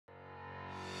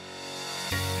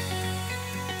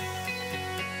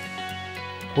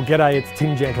Well, g'day, it's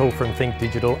Tim Gentle from Think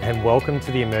Digital and welcome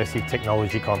to the Immersive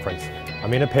Technology Conference.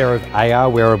 I'm in a pair of AR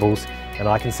wearables and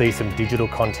I can see some digital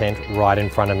content right in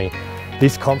front of me.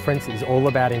 This conference is all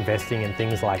about investing in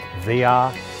things like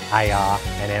VR, AR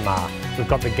and MR. We've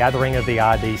got the gathering of the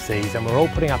RDCs and we're all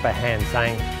putting up a hand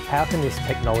saying, how can this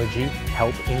technology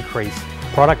help increase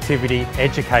productivity,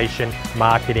 education,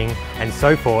 marketing and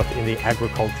so forth in the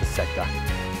agriculture sector?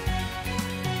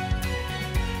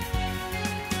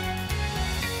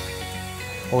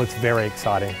 Well, it's very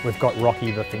exciting. We've got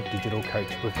Rocky, the Think Digital coach.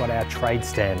 We've got our trade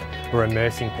stand. We're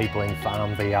immersing people in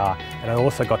Farm VR. And I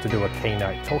also got to do a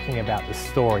keynote talking about the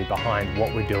story behind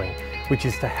what we're doing, which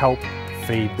is to help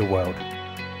feed the world.